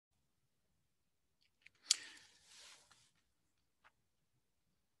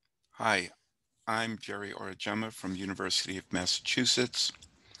Hi, I'm Jerry Orajema from University of Massachusetts,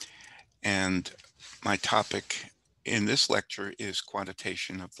 and my topic in this lecture is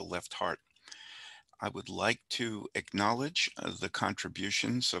quantitation of the left heart. I would like to acknowledge the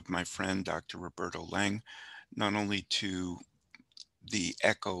contributions of my friend Dr. Roberto Lang, not only to the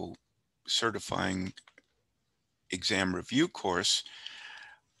ECHO certifying exam review course,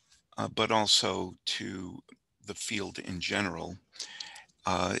 but also to the field in general.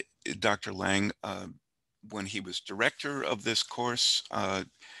 Uh, Dr. Lang, when he was director of this course,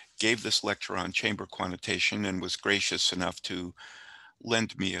 gave this lecture on chamber quantitation and was gracious enough to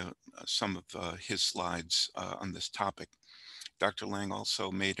lend me some of his slides on this topic. Dr. Lang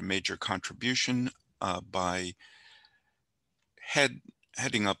also made a major contribution by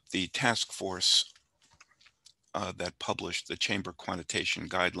heading up the task force that published the chamber quantitation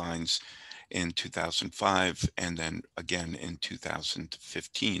guidelines in 2005 and then again in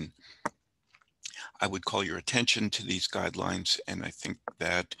 2015. I would call your attention to these guidelines, and I think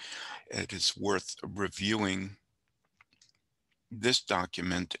that it is worth reviewing this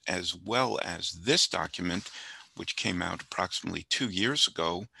document as well as this document, which came out approximately 2 years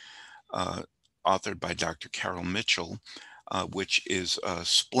ago, authored by Dr. Carol Mitchell, which is a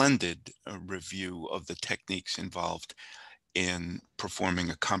splendid review of the techniques involved in performing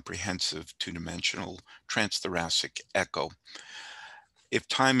a comprehensive two-dimensional transthoracic echo. If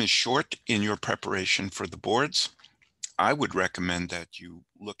time is short in your preparation for the boards, I would recommend that you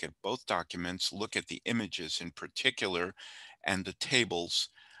look at both documents, look at the images in particular and the tables,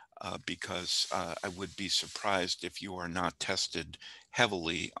 because I would be surprised if you are not tested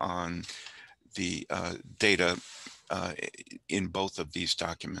heavily on the data in both of these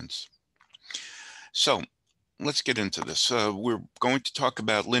documents. So let's get into this. We're going to talk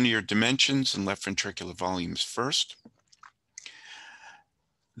about linear dimensions and left ventricular volumes first.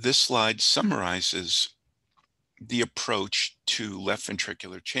 This slide summarizes the approach to left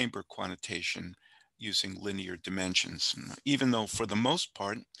ventricular chamber quantitation using linear dimensions. Even though for the most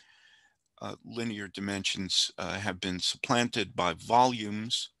part, linear dimensions have been supplanted by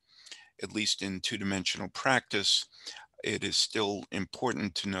volumes, at least in two-dimensional practice, it is still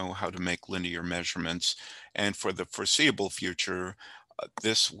important to know how to make linear measurements. And for the foreseeable future,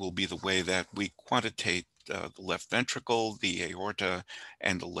 this will be the way that we quantitate the left ventricle, the aorta,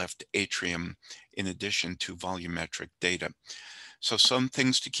 and the left atrium, in addition to volumetric data. So some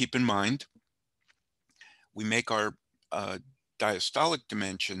things to keep in mind. We make our diastolic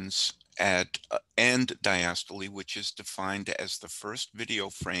dimensions at end diastole, which is defined as the first video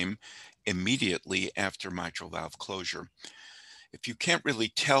frame immediately after mitral valve closure. If you can't really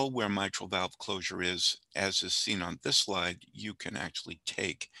tell where mitral valve closure is, as is seen on this slide, you can actually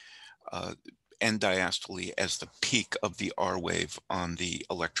take end diastole as the peak of the R wave on the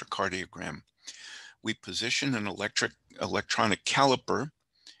electrocardiogram. We position an electronic caliper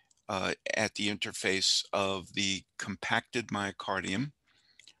at the interface of the compacted myocardium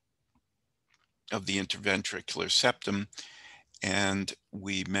of the interventricular septum, and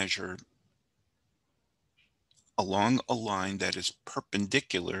we measure along a line that is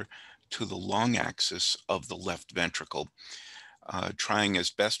perpendicular to the long axis of the left ventricle, trying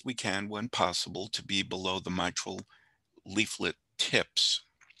as best we can when possible to be below the mitral leaflet tips.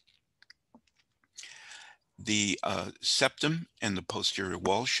 The septum and the posterior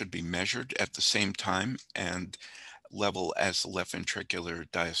wall should be measured at the same time and level as the left ventricular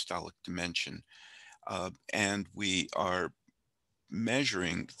diastolic dimension. And we are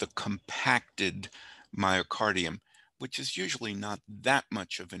measuring the compacted myocardium, which is usually not that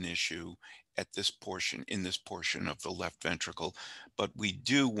much of an issue at this portion, in this portion of the left ventricle, but we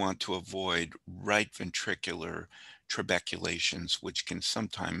do want to avoid right ventricular trabeculations, which can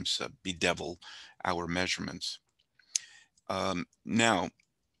sometimes bedevil our measurements. Now,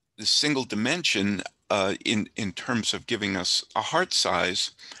 the single dimension in terms of giving us a heart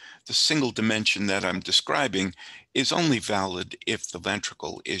size, the single dimension that I'm describing is only valid if the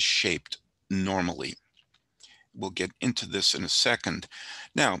ventricle is shaped normally. We'll get into this in a second.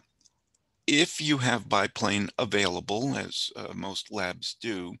 Now, if you have biplane available, as most labs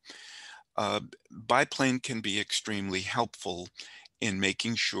do, biplane can be extremely helpful in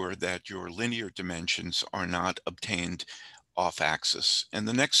making sure that your linear dimensions are not obtained off axis. And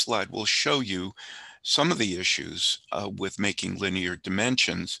the next slide will show you some of the issues with making linear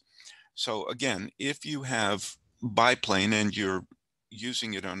dimensions. So again, if you have biplane and you're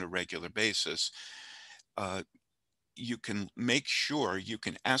using it on a regular basis, you can make sure, you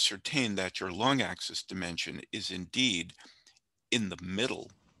can ascertain that your long axis dimension is indeed in the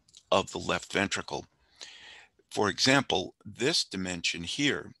middle of the left ventricle. For example, this dimension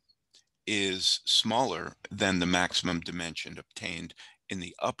here is smaller than the maximum dimension obtained in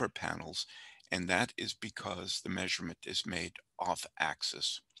the upper panels, and that is because the measurement is made off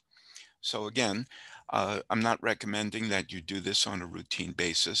axis. So again, I'm not recommending that you do this on a routine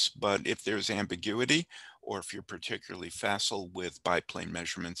basis, but if there's ambiguity or if you're particularly facile with biplane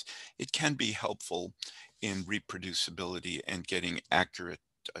measurements, it can be helpful in reproducibility and getting accurate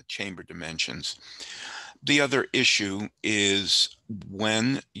chamber dimensions. The other issue is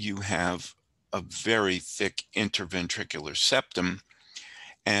when you have a very thick interventricular septum,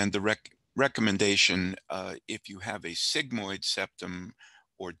 and the recommendation, if you have a sigmoid septum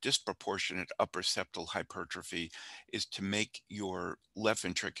or disproportionate upper septal hypertrophy, is to make your left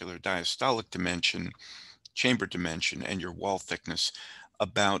ventricular diastolic dimension, chamber dimension, and your wall thickness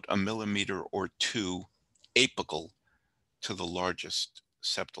about 1 millimeter or 2 apical to the largest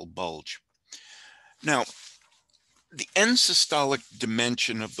septal bulge. Now, the end systolic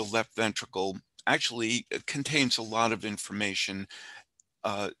dimension of the left ventricle actually contains a lot of information,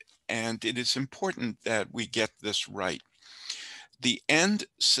 uh, and it is important that we get this right. The end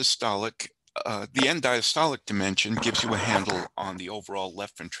systolic, the end diastolic dimension gives you a handle on the overall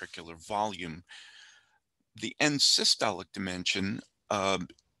left ventricular volume. The end systolic dimension,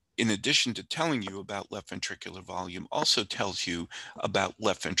 in addition to telling you about left ventricular volume, also tells you about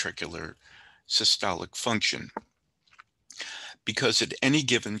left ventricular systolic function. Because at any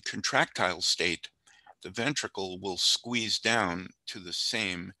given contractile state, the ventricle will squeeze down to the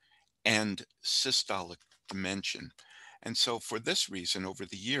same end systolic dimension. And so for this reason, over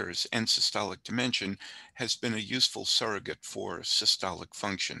the years, end systolic dimension has been a useful surrogate for systolic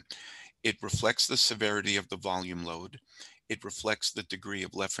function. It reflects the severity of the volume load. It reflects the degree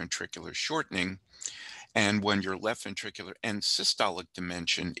of left ventricular shortening. And when your left ventricular end systolic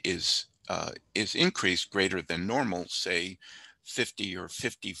dimension is increased greater than normal, say 50 or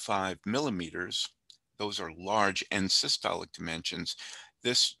 55 millimeters, those are large end systolic dimensions.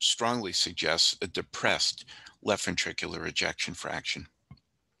 This strongly suggests a depressed left ventricular ejection fraction.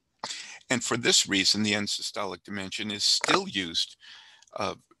 And for this reason, the end systolic dimension is still used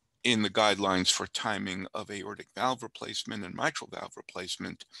uh, in the guidelines for timing of aortic valve replacement and mitral valve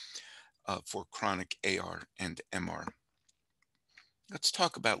replacement for chronic AR and MR. Let's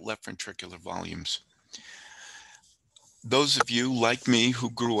talk about left ventricular volumes. Those of you like me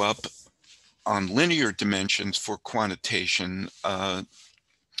who grew up on linear dimensions for quantitation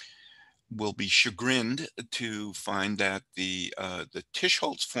will be chagrined to find that the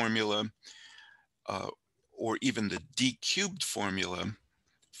Tischholz formula or even the D cubed formula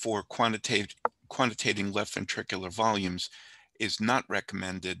for quantitating left ventricular volumes is not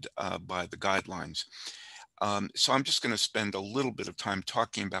recommended by the guidelines. So I'm just going to spend a little bit of time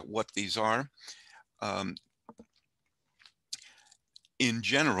talking about what these are. In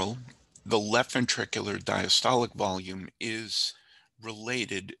general, the left ventricular diastolic volume is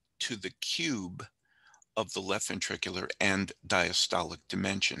related to the cube of the left ventricular end diastolic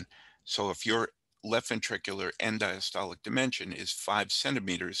dimension. So if your left ventricular end diastolic dimension is 5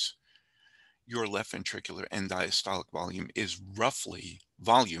 centimeters, your left ventricular end diastolic volume is roughly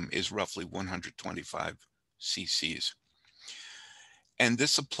 125 cc's. And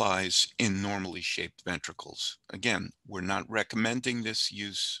this applies in normally shaped ventricles. Again, we're not recommending this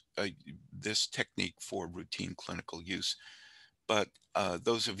this technique for routine clinical use, but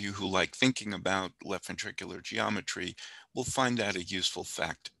those of you who like thinking about left ventricular geometry will find that a useful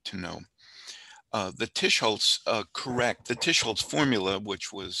fact to know. The Tischholz formula,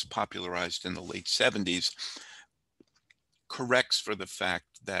 which was popularized in the late 70s, corrects for the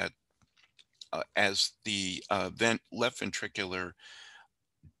fact that as the left ventricular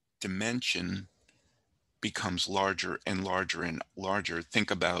dimension becomes larger and larger and larger, think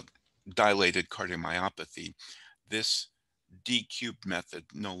about dilated cardiomyopathy, this D cubed method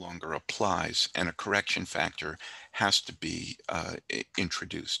no longer applies and a correction factor has to be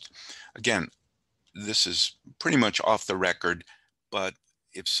introduced. Again, this is pretty much off the record, but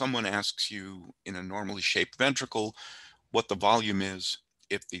if someone asks you in a normally shaped ventricle what the volume is,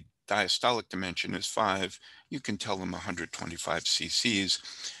 if the diastolic dimension is 5, you can tell them 125 cc's.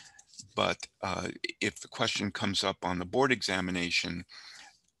 But if the question comes up on the board examination,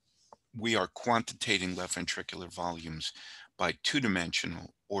 we are quantitating left ventricular volumes by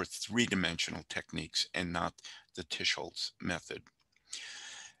 2-dimensional or 3-dimensional techniques and not the Tischholz method.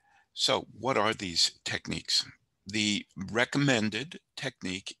 So what are these techniques? The recommended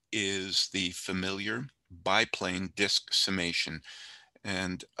technique is the familiar biplane disc summation.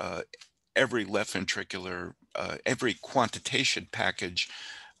 And every left ventricular, every quantitation package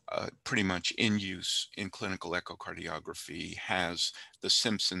pretty much in use in clinical echocardiography has the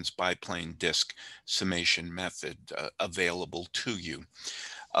Simpsons biplane disc summation method available to you.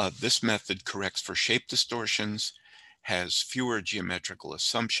 This method corrects for shape distortions, has fewer geometrical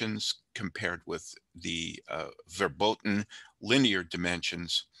assumptions compared with the verboten linear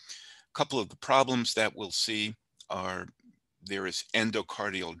dimensions. A couple of the problems that we'll see are there is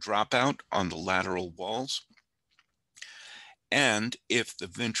endocardial dropout on the lateral walls. And if the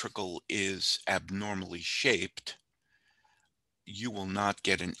ventricle is abnormally shaped, you will not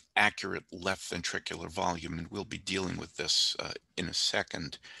get an accurate left ventricular volume, and we'll be dealing with this in a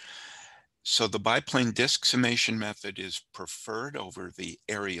second. So the biplane disc summation method is preferred over the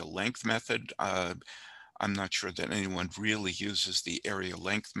area length method. I'm not sure that anyone really uses the area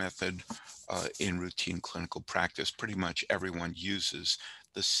length method in routine clinical practice. Pretty much everyone uses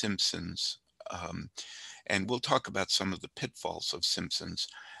the Simpsons. And we'll talk about some of the pitfalls of Simpsons.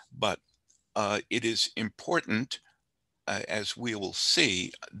 But it is important, as we will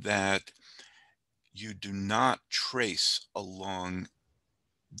see, that you do not trace along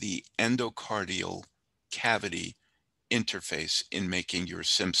the endocardial cavity interface in making your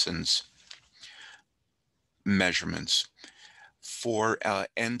Simpsons measurements. For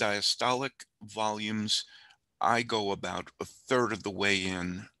end diastolic volumes, I go about a third of the way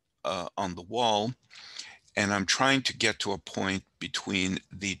in on the wall, and I'm trying to get to a point between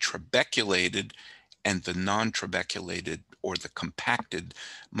the trabeculated and the non-trabeculated or the compacted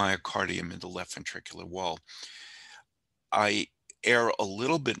myocardium in the left ventricular wall. I err a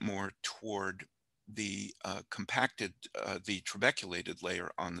little bit more toward the the trabeculated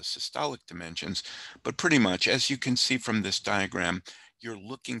layer on the systolic dimensions, but pretty much, as you can see from this diagram, you're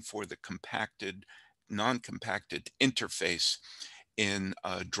looking for the compacted, non-compacted interface in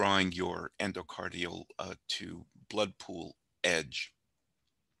drawing your endocardial to blood pool edge.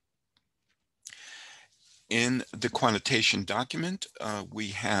 In the quantitation document, we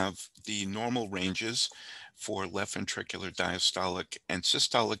have the normal ranges for left ventricular diastolic and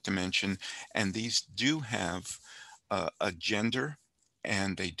systolic dimension, and these do have a gender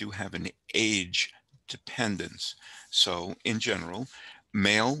and they do have an age dependence. So in general,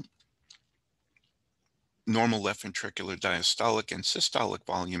 male normal left ventricular diastolic and systolic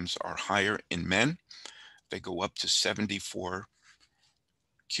volumes are higher in men. They go up to 74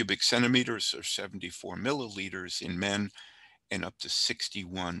 cubic centimeters or 74 milliliters in men and up to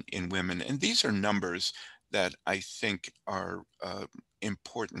 61 in women. And these are numbers that I think are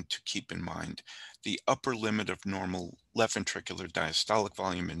important to keep in mind. The upper limit of normal left ventricular diastolic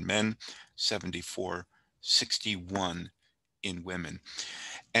volume in men, 74, 61 in women.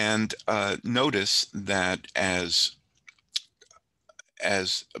 And notice that as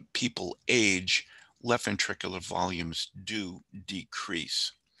people age, left ventricular volumes do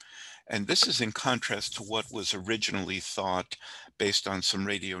decrease. And this is in contrast to what was originally thought based on some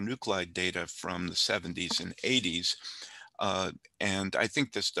radionuclide data from the 70s and 80s. And I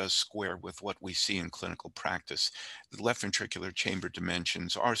think this does square with what we see in clinical practice. The left ventricular chamber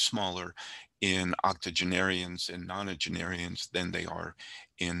dimensions are smaller in octogenarians and nonagenarians than they are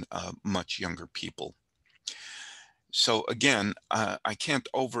in much younger people. So again, I can't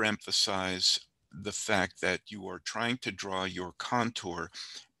overemphasize the fact that you are trying to draw your contour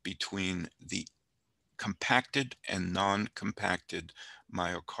between the compacted and non-compacted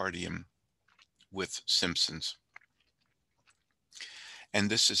myocardium with Simpsons. And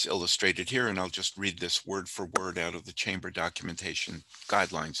this is illustrated here, and I'll just read this word for word out of the chamber documentation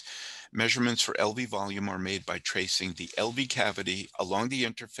guidelines. Measurements for LV volume are made by tracing the LV cavity along the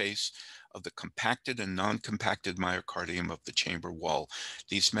interface of the compacted and non-compacted myocardium of the chamber wall.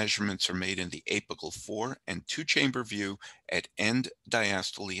 These measurements are made in the apical 4 and 2 chamber view at end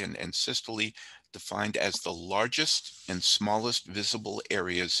diastole and end systole, defined as the largest and smallest visible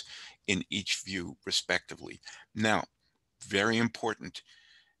areas in each view, respectively. Now, very important,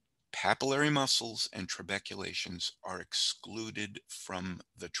 papillary muscles and trabeculations are excluded from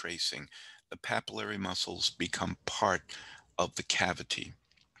the tracing. The papillary muscles become part of the cavity.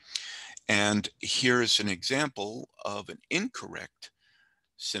 And here's an example of an incorrect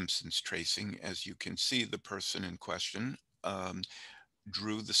Simpsons tracing. As you can see, the person in question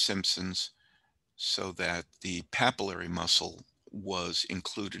drew the Simpsons so that the papillary muscle was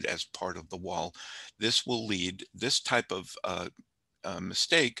included as part of the wall. This will lead, this type of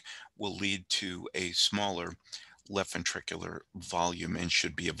mistake will lead to a smaller left ventricular volume and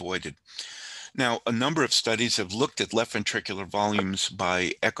should be avoided. Now, a number of studies have looked at left ventricular volumes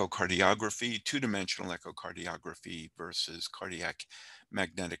by echocardiography, two-dimensional echocardiography versus cardiac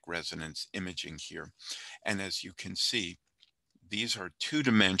magnetic resonance imaging here. And as you can see, These are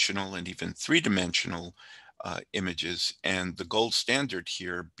two-dimensional and even three-dimensional images, and the gold standard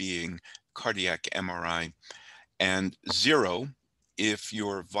here being cardiac MRI. And 0, if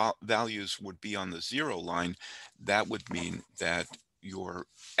your values would be on the 0 line, that would mean that your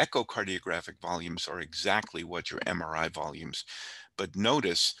echocardiographic volumes are exactly what your MRI volumes. But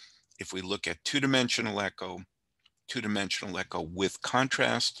notice, if we look at two-dimensional echo with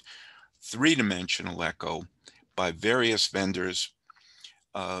contrast, three-dimensional echo by various vendors,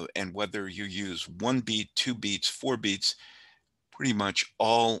 and whether you use 1 beat, 2 beats, 4 beats, pretty much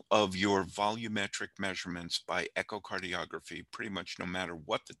all of your volumetric measurements by echocardiography, pretty much no matter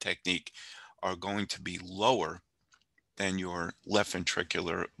what the technique, are going to be lower than your left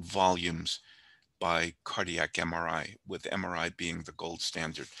ventricular volumes by cardiac MRI, with MRI being the gold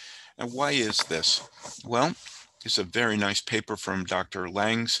standard. And why is this? Well, it's a very nice paper from Dr.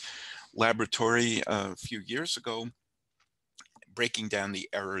 Lang's laboratory a few years ago, breaking down the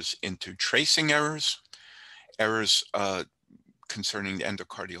errors into tracing errors, errors concerning the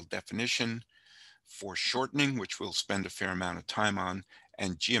endocardial definition, foreshortening, which we'll spend a fair amount of time on,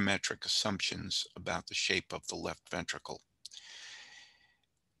 and geometric assumptions about the shape of the left ventricle.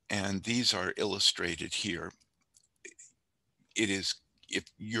 And these are illustrated here. It is, if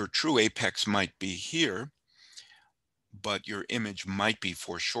your true apex might be here, but your image might be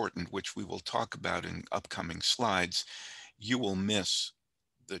foreshortened, which we will talk about in upcoming slides, you will miss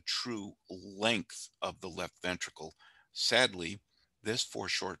the true length of the left ventricle. Sadly, this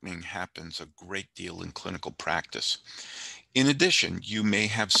foreshortening happens a great deal in clinical practice. In addition, you may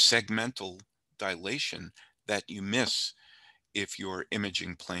have segmental dilation that you miss if your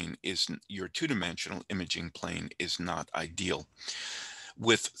imaging plane isn't, your two-dimensional imaging plane is not ideal.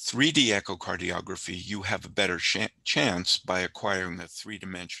 With 3D echocardiography, you have a better chance by acquiring a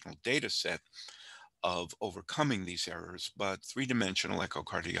three-dimensional data set of overcoming these errors, but three-dimensional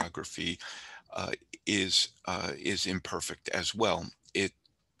echocardiography is imperfect as well. It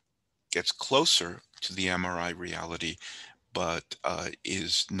gets closer to the MRI reality, but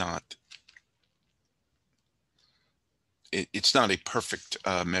is not. It's not a perfect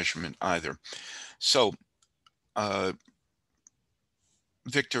measurement either. So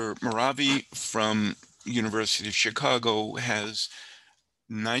Victor Moravi from University of Chicago has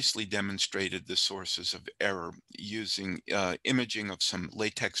nicely demonstrated the sources of error using imaging of some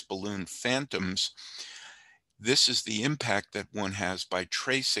latex balloon phantoms. This is the impact that one has by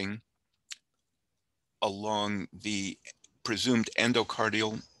tracing along the presumed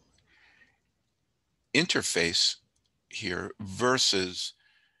endocardial interface here versus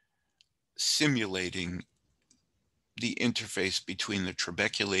simulating the interface between the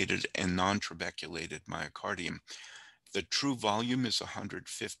trabeculated and non-trabeculated myocardium. The true volume is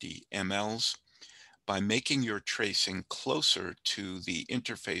 150 mLs. By making your tracing closer to the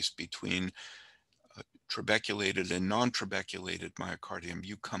interface between trabeculated and non-trabeculated myocardium,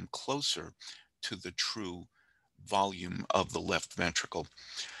 you come closer to the true volume of the left ventricle.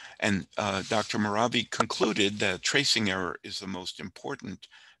 And Dr. Moravi concluded that tracing error is the most important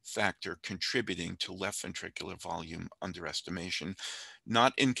factor contributing to left ventricular volume underestimation.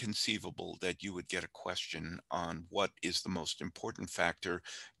 Not inconceivable that you would get a question on what is the most important factor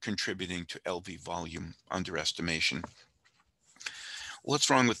contributing to LV volume underestimation.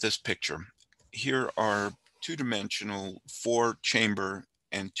 What's wrong with this picture? Here are two-dimensional 4-chamber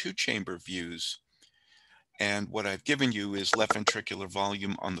and 2-chamber views. And what I've given you is left ventricular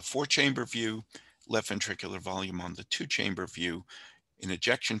volume on the 4-chamber view, left ventricular volume on the 2-chamber view, in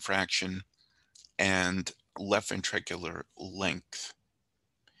ejection fraction, and left ventricular length.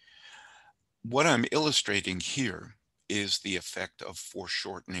 What I'm illustrating here is the effect of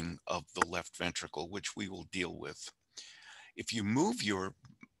foreshortening of the left ventricle, which we will deal with. If you move your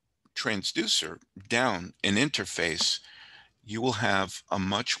transducer down an interface, you will have a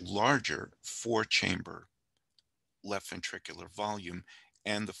much larger 4-chamber left ventricular volume,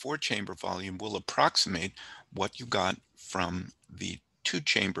 and the 4-chamber volume will approximate what you got from the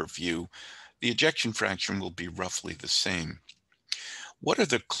 2-chamber view. The ejection fraction will be roughly the same. What are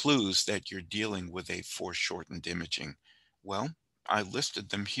the clues that you're dealing with a foreshortened imaging? Well, I listed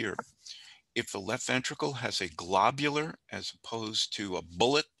them here. If the left ventricle has a globular as opposed to a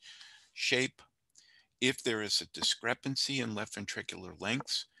bullet shape, if there is a discrepancy in left ventricular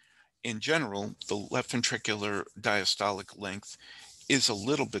lengths, in general, the left ventricular diastolic length is a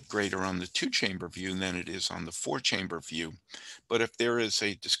little bit greater on the 2-chamber view than it is on the 4-chamber view. But if there is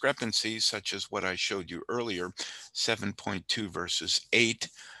a discrepancy, such as what I showed you earlier, 7.2 versus 8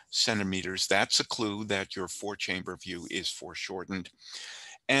 centimeters, that's a clue that your 4-chamber view is foreshortened.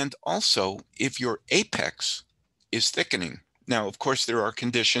 And also, if your apex is thickening. Now, of course, there are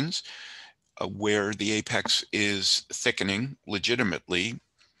conditions where the apex is thickening legitimately.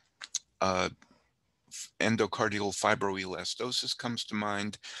 Uh, Endocardial fibroelastosis comes to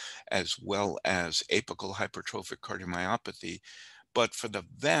mind, as well as apical hypertrophic cardiomyopathy. But for the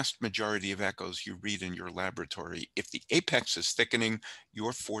vast majority of echoes you read in your laboratory, if the apex is thickening,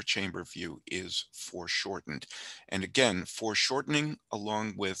 your four-chamber view is foreshortened. And again, foreshortening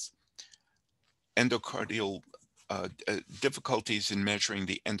along with endocardial difficulties in measuring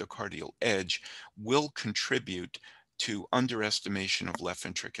the endocardial edge will contribute to underestimation of left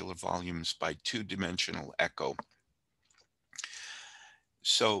ventricular volumes by two-dimensional echo.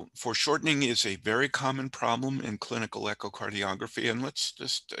 So foreshortening is a very common problem in clinical echocardiography, and let's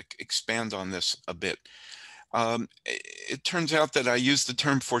just expand on this a bit. It turns out that I used the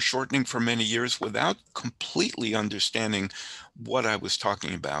term foreshortening for many years without completely understanding what I was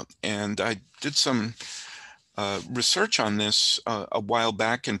talking about. And I did some research on this a while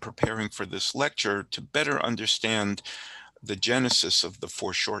back in preparing for this lecture to better understand the genesis of the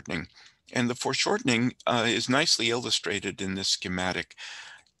foreshortening. And the foreshortening is nicely illustrated in this schematic.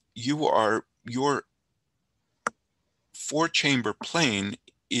 Your four-chamber plane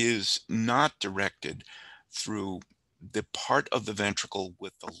is not directed through the part of the ventricle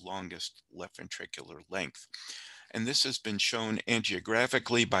with the longest left ventricular length. And this has been shown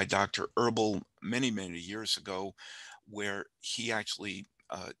angiographically by Dr. Erbel many, many years ago, where he actually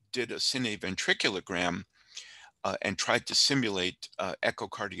did a cine ventriculogram and tried to simulate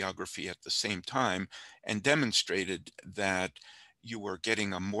echocardiography at the same time and demonstrated that you were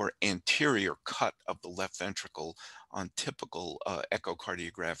getting a more anterior cut of the left ventricle on typical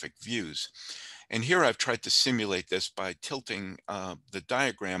echocardiographic views. And here I've tried to simulate this by tilting the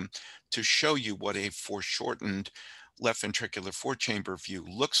diagram to show you what a foreshortened left ventricular four-chamber view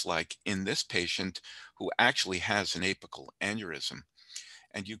looks like in this patient who actually has an apical aneurysm.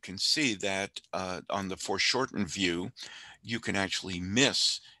 And you can see that on the foreshortened view, you can actually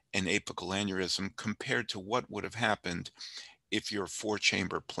miss an apical aneurysm compared to what would have happened if your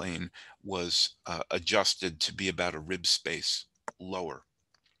four-chamber plane was adjusted to be about a rib space lower.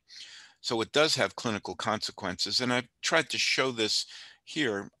 So it does have clinical consequences, and I've tried to show this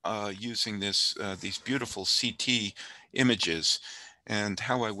here using these beautiful CT images. And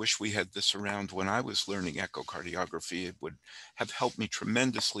how I wish we had this around when I was learning echocardiography. It would have helped me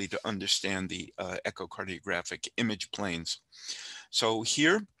tremendously to understand the echocardiographic image planes. So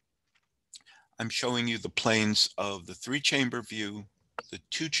here I'm showing you the planes of the three-chamber view, the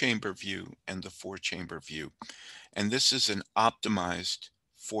two-chamber view, and the four-chamber view. And this is an optimized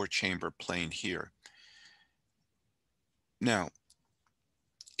four-chamber plane here. Now,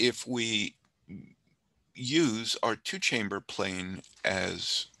 if we use our two-chamber plane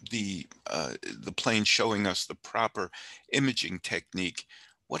as the plane showing us the proper imaging technique,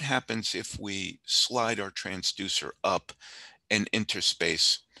 what happens if we slide our transducer up and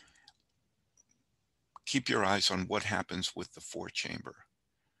interspace? Keep your eyes on what happens with the four-chamber.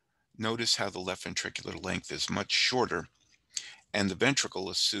 Notice how the left ventricular length is much shorter, and the ventricle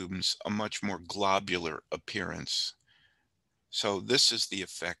assumes a much more globular appearance. So this is the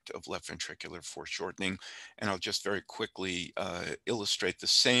effect of left ventricular foreshortening, and I'll just very quickly illustrate the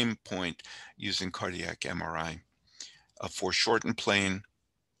same point using cardiac MRI. A foreshortened plane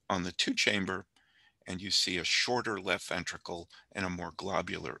on the two-chamber, and you see a shorter left ventricle and a more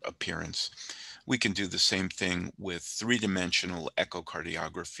globular appearance. We can do the same thing with three-dimensional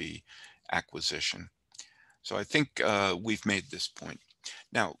echocardiography acquisition. So I think we've made this point.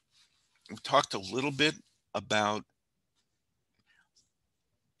 Now, we've talked a little bit about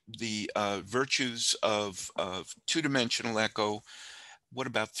the virtues of two-dimensional echo. What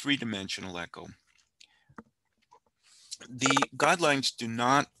about three-dimensional echo? The guidelines do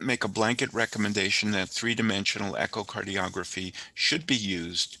not make a blanket recommendation that three-dimensional echocardiography should be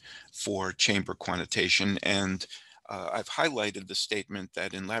used for chamber quantitation, and I've highlighted the statement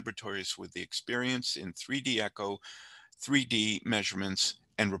that in laboratories with the experience in 3D echo, 3D measurements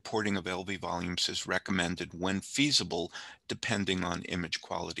and reporting of LV volumes is recommended when feasible, depending on image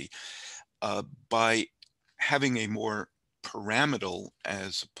quality. By having a more pyramidal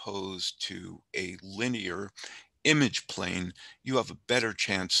as opposed to a linear image plane, you have a better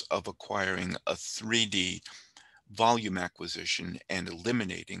chance of acquiring a 3D volume acquisition and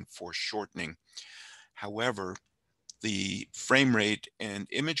eliminating foreshortening. However, the frame rate and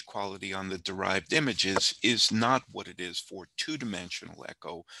image quality on the derived images is not what it is for two-dimensional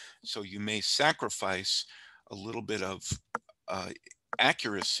echo. So you may sacrifice a little bit of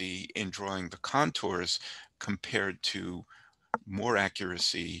accuracy in drawing the contours compared to more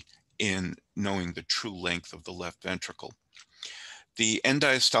accuracy in knowing the true length of the left ventricle. The end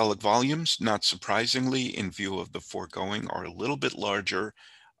diastolic volumes, not surprisingly, in view of the foregoing, are a little bit larger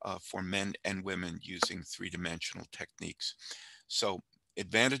for men and women using three-dimensional techniques. So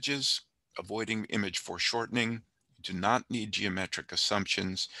advantages: avoiding image foreshortening, do not need geometric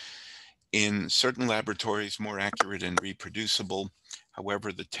assumptions. In certain laboratories, more accurate and reproducible.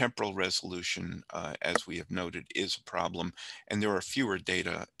 However, the temporal resolution, as we have noted, is a problem, and there are fewer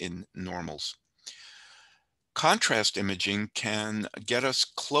data in normals. Contrast imaging can get us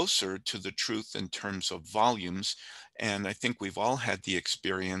closer to the truth in terms of volumes, and I think we've all had the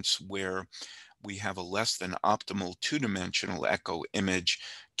experience where we have a less than optimal two-dimensional echo image,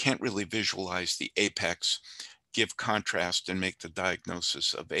 can't really visualize the apex, give contrast, and make the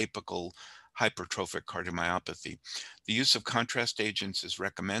diagnosis of apical hypertrophic cardiomyopathy. The use of contrast agents is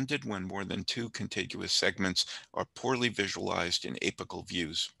recommended when more than two contiguous segments are poorly visualized in apical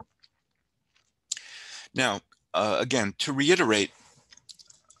views. Now, again, to reiterate,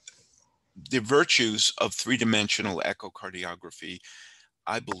 the virtues of three-dimensional echocardiography,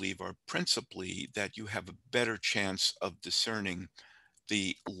 I believe, are principally that you have a better chance of discerning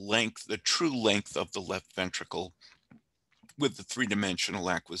the length, the true length of the left ventricle with the three-dimensional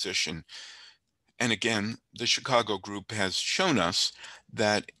acquisition. And again, the Chicago group has shown us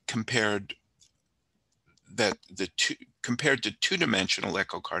that compared to two-dimensional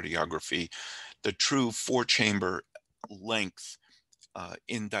echocardiography, the true four-chamber length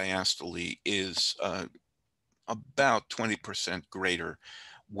in diastole is about 20% greater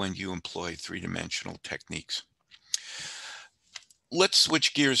when you employ three-dimensional techniques. Let's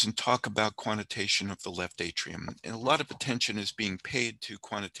switch gears and talk about quantitation of the left atrium. And a lot of attention is being paid to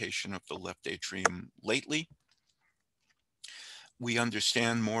quantitation of the left atrium lately. We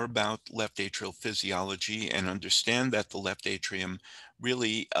understand more about left atrial physiology and understand that the left atrium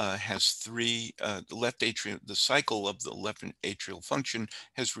really has the cycle of the left atrial function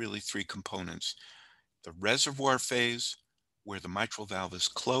has really three components: the reservoir phase, where the mitral valve is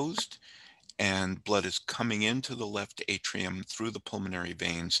closed and blood is coming into the left atrium through the pulmonary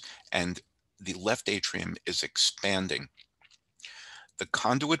veins, and the left atrium is expanding. The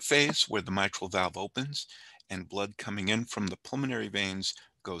conduit phase, where the mitral valve opens and blood coming in from the pulmonary veins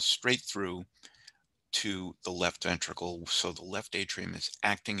goes straight through to the left ventricle, so the left atrium is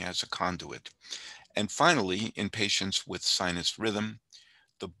acting as a conduit. And finally, in patients with sinus rhythm,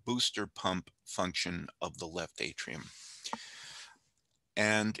 the booster pump function of the left atrium.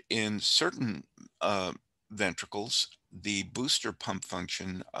 And in certain ventricles, the booster pump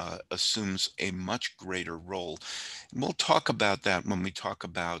function assumes a much greater role. And we'll talk about that when we talk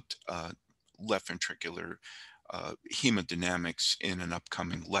about left ventricular hemodynamics in an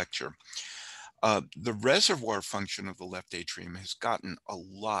upcoming lecture. The reservoir function of the left atrium has gotten a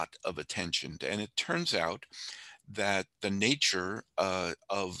lot of attention, and it turns out that the nature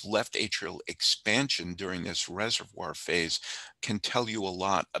of left atrial expansion during this reservoir phase can tell you a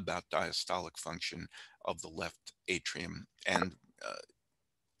lot about diastolic function of the left atrium and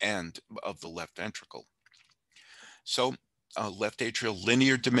of the left ventricle. So left atrial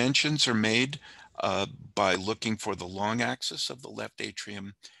linear dimensions are made by looking for the long axis of the left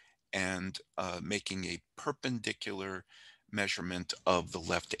atrium and making a perpendicular measurement of the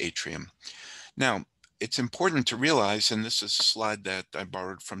left atrium. Now, it's important to realize, and this is a slide that I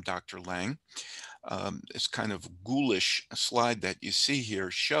borrowed from Dr. Lang, this kind of ghoulish slide that you see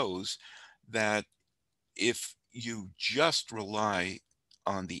here shows that if you just rely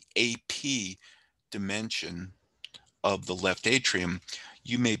on the AP dimension of the left atrium,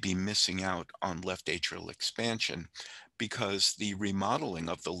 you may be missing out on left atrial expansion because the remodeling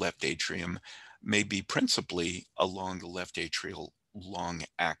of the left atrium may be principally along the left atrial long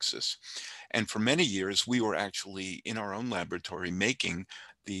axis. And for many years, we were actually in our own laboratory making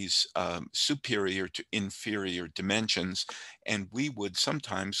these superior to inferior dimensions, and we would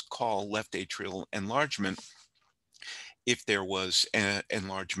sometimes call left atrial enlargement if there was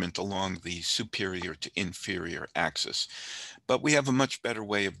enlargement along the superior to inferior axis. But we have a much better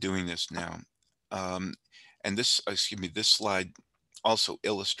way of doing this now. And this slide also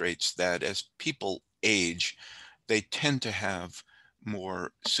illustrates that as people age, they tend to have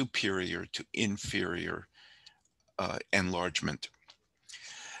more superior to inferior enlargement.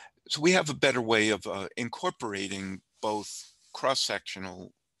 So we have a better way of incorporating both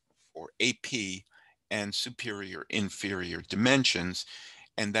cross-sectional or AP and superior inferior dimensions,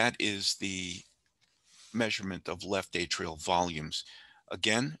 and that is the measurement of left atrial volumes.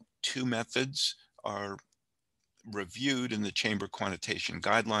 Again, two methods are reviewed in the chamber quantitation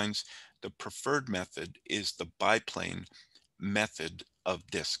guidelines. The preferred method is the biplane method of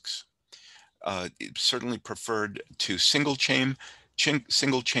discs. It's certainly preferred to single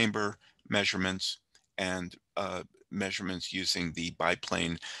single chamber measurements and measurements using the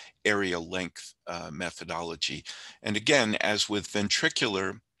biplane area length methodology. And again, as with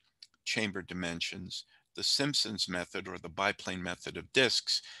ventricular chamber dimensions, the Simpson's method, or the biplane method of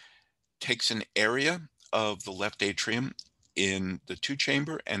discs, takes an area of the left atrium in the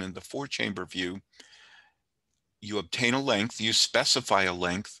 2-chamber, and in the 4-chamber view, you obtain a length, you specify a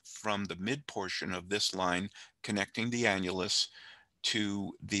length from the mid portion of this line connecting the annulus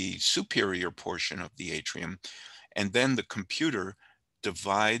to the superior portion of the atrium, and then the computer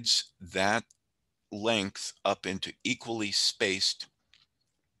divides that length up into equally spaced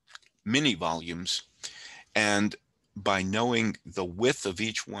mini volumes. And by knowing the width of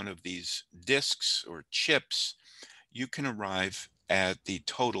each one of these discs or chips, you can arrive at the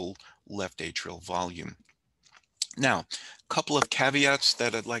total left atrial volume. Now, a couple of caveats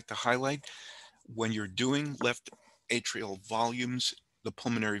that I'd like to highlight. When you're doing left atrial volumes, the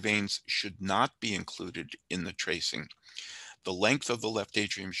pulmonary veins should not be included in the tracing. The length of the left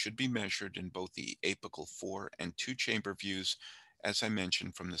atrium should be measured in both the apical 4 and 2-chamber views, as I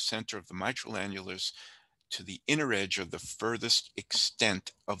mentioned, from the center of the mitral annulus to the inner edge of the furthest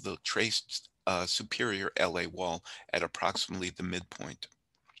extent of the traced superior LA wall at approximately the midpoint.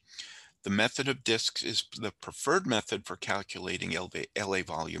 The method of discs is the preferred method for calculating LA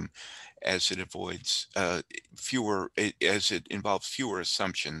volume, as it avoids as it involves fewer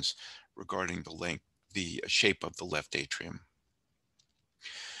assumptions regarding the length, the shape of the left atrium.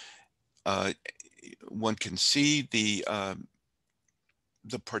 One can see the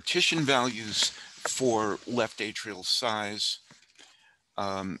partition values for left atrial size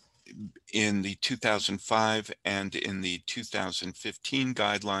in the 2005 and in the 2015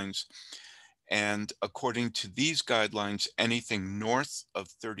 guidelines. And according to these guidelines, anything north of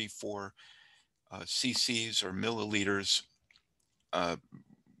 34 cc's or milliliters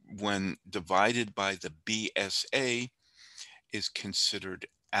when divided by the BSA is considered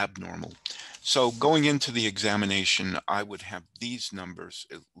abnormal. So going into the examination, I would have these numbers,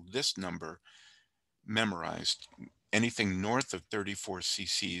 this number memorized. Anything north of 34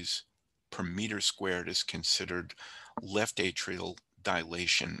 cc's per meter squared is considered left atrial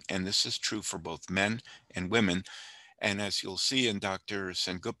dilation. And this is true for both men and women. And as you'll see in Dr.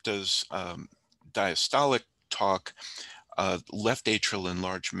 Sengupta's diastolic talk, left atrial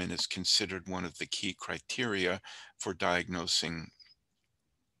enlargement is considered one of the key criteria for diagnosing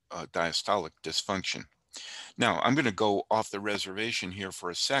diastolic dysfunction. Now, I'm going to go off the reservation here for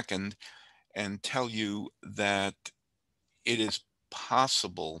a second and tell you that it is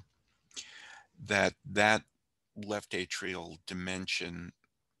possible that that left atrial dimension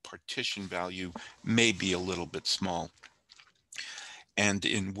partition value may be a little bit small. And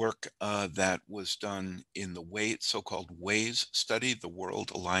in work that was done in the so-called WAYS study, the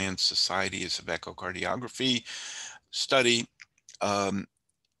World Alliance Societies of Echocardiography study,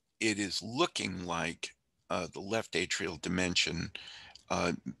 it is looking like the left atrial dimension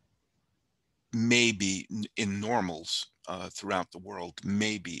may be, in normals throughout the world,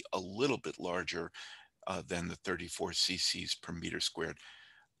 may be a little bit larger than the 34 cc's per meter squared.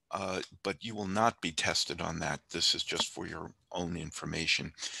 But you will not be tested on that. This is just for your own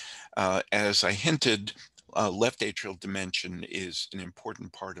information. As I hinted, left atrial dimension is an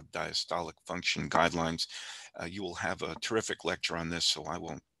important part of diastolic function guidelines. You will have a terrific lecture on this, so I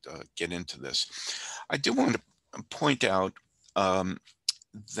won't get into this. I do want to point out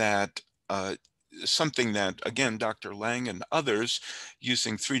that something that, again, Dr. Lang and others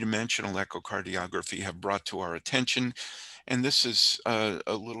using 3-dimensional echocardiography have brought to our attention. And this is a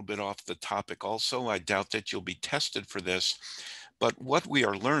little bit off the topic also. I doubt that you'll be tested for this. But what we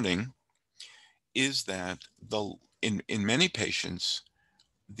are learning is that in many patients,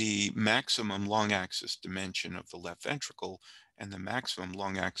 the maximum long axis dimension of the left ventricle and the maximum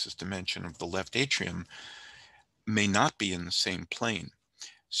long axis dimension of the left atrium may not be in the same plane.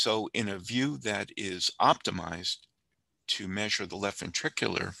 So in a view that is optimized to measure the left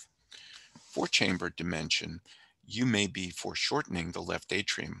ventricular 4-chamber dimension, you may be foreshortening the left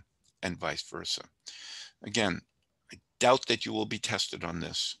atrium and vice versa. Again, I doubt that you will be tested on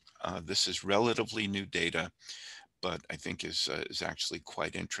this. This is relatively new data, but I think is actually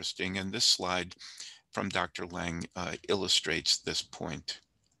quite interesting. And this slide from Dr. Lang illustrates this point.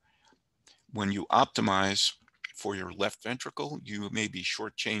 When you optimize for your left ventricle, you may be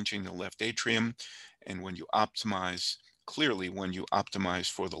shortchanging the left atrium. And when you optimize, clearly when you optimize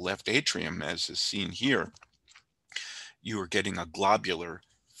for the left atrium, as is seen here, you are getting a globular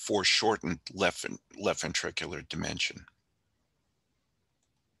foreshortened left ventricular dimension.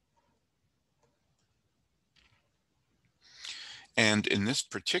 And in this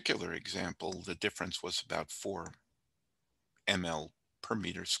particular example, the difference was about 4 ml per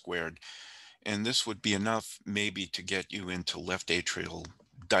meter squared. And this would be enough maybe to get you into left atrial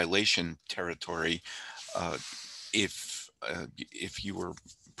dilation territory uh, if you were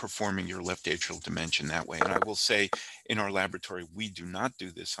performing your left atrial dimension that way. And I will say, in our laboratory, we do not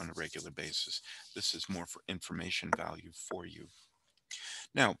do this on a regular basis. This is more for information value for you.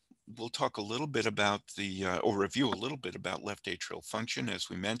 Now, we'll talk a little bit about or review a little bit about left atrial function, as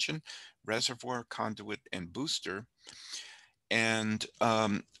we mentioned, reservoir, conduit, and booster. And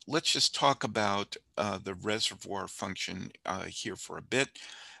let's just talk about the reservoir function here for a bit.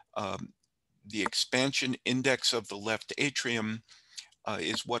 Um, the expansion index of the left atrium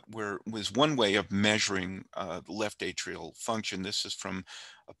was one way of measuring the left atrial function. This is from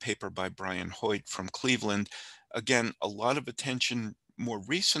a paper by Brian Hoyt from Cleveland. Again, a lot of attention more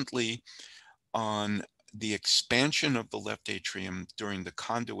recently on the expansion of the left atrium during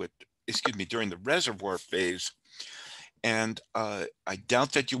during the reservoir phase. And I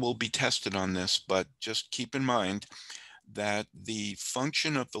doubt that you will be tested on this, but just keep in mind that the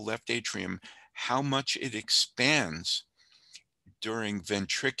function of the left atrium, how much it expands during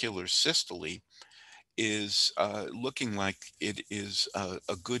ventricular systole, is looking like it is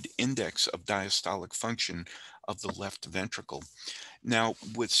a good index of diastolic function of the left ventricle. Now,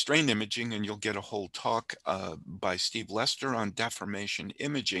 with strain imaging, and you'll get a whole talk by Steve Lester on deformation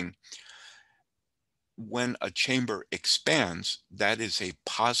imaging, when a chamber expands, that is a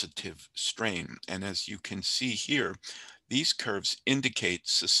positive strain. And as you can see here, these curves indicate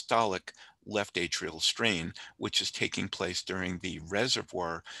systolic left atrial strain, which is taking place during the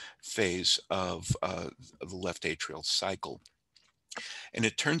reservoir phase of the left atrial cycle. And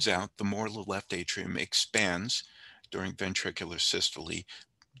it turns out the more the left atrium expands during ventricular systole,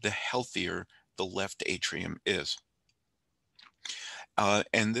 the healthier the left atrium is.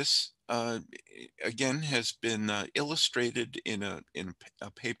 And this, again, has been illustrated in a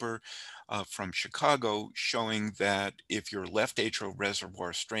paper from Chicago showing that if your left atrial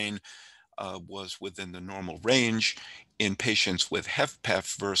reservoir strain was within the normal range in patients with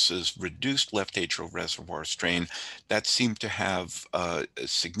HFpEF versus reduced left atrial reservoir strain, that seemed to have a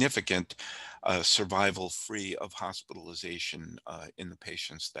significant survival free of hospitalization in the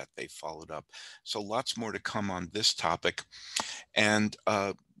patients that they followed up. So lots more to come on this topic. And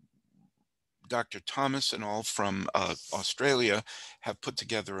Dr. Thomas and all from Australia have put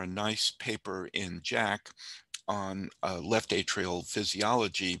together a nice paper in JACC on left atrial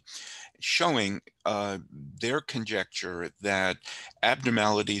physiology, showing their conjecture that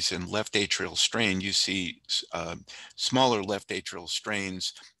abnormalities in left atrial strain, you see smaller left atrial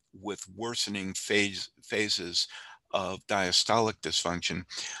strains with worsening phases of diastolic dysfunction.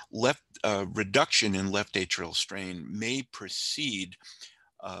 Reduction in left atrial strain may precede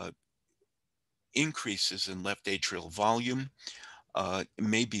uh, increases in left atrial volume,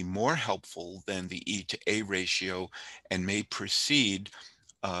 may be more helpful than the E to A ratio, and may precede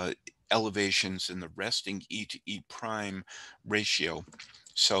uh, elevations in the resting E to E prime ratio.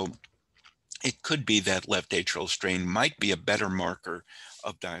 So it could be that left atrial strain might be a better marker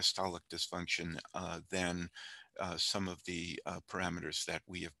of diastolic dysfunction than some of the parameters that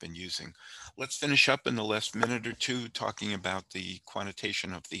we have been using. Let's finish up in the last minute or two talking about the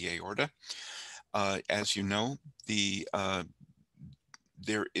quantitation of the aorta. As you know, there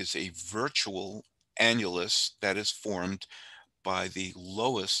is a virtual annulus that is formed by the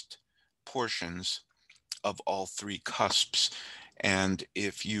lowest portions of all three cusps. And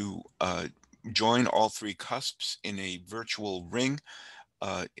if you join all three cusps in a virtual ring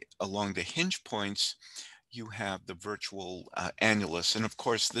uh, along the hinge points, you have the virtual annulus. And of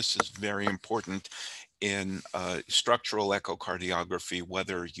course, this is very important in structural echocardiography,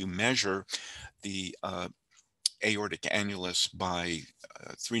 whether you measure the aortic annulus by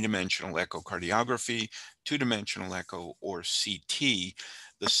three-dimensional echocardiography, two-dimensional echo, or CT.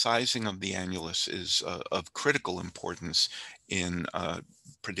 The sizing of the annulus is of critical importance in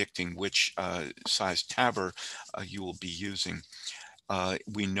predicting which size TAVR you will be using.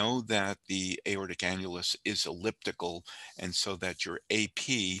 We know that the aortic annulus is elliptical, and so that your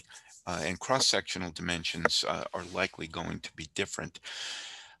AP and cross-sectional dimensions are likely going to be different.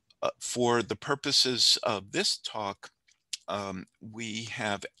 For the purposes of this talk, we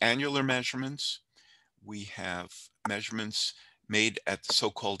have annular measurements. We have measurements made at the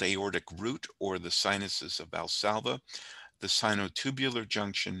so-called aortic root, or the sinuses of Valsalva, the sinotubular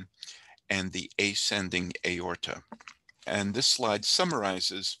junction, and the ascending aorta. And this slide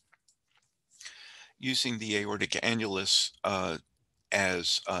summarizes, using the aortic annulus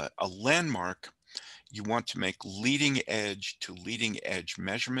as a landmark, You want to make leading edge to leading edge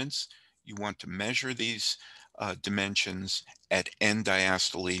measurements. You want to measure these dimensions at end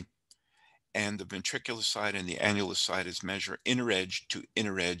diastole, and the ventricular side and the annular side is measure inner edge to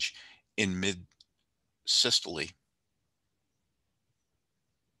inner edge in mid systole.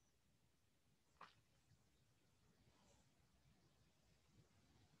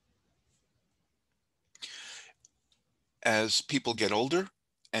 As people get older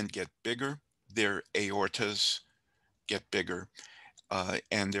and get bigger, their aortas get bigger.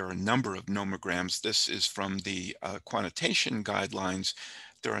 And there are a number of nomograms. This is from the quantitation guidelines.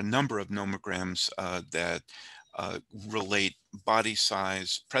 There are a number of nomograms that relate body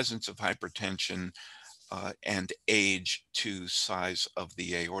size, presence of hypertension, and age to size of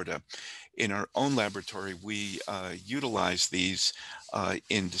the aorta. In our own laboratory, we utilize these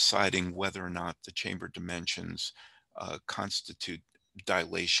in deciding whether or not the chamber dimensions constitute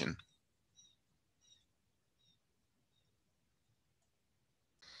dilation.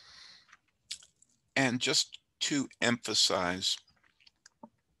 And just to emphasize,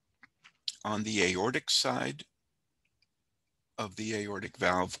 on the aortic side of the aortic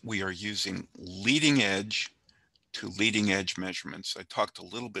valve, we are using leading edge to leading edge measurements. I talked a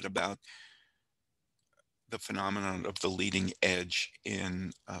little bit about the phenomenon of the leading edge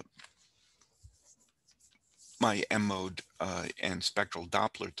in my M-mode and spectral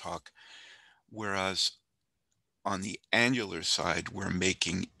Doppler talk, whereas on the annular side, we're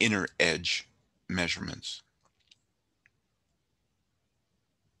making inner edge measurements.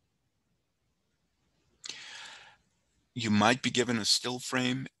 You might be given a still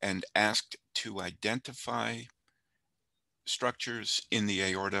frame and asked to identify structures in the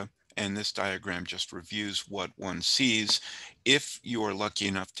aorta, and this diagram just reviews what one sees if you are lucky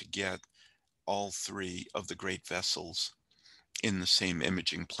enough to get all three of the great vessels in the same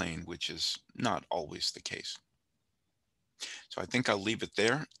imaging plane, which is not always the case. So I think I'll leave it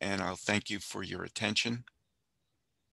there, and I'll thank you for your attention.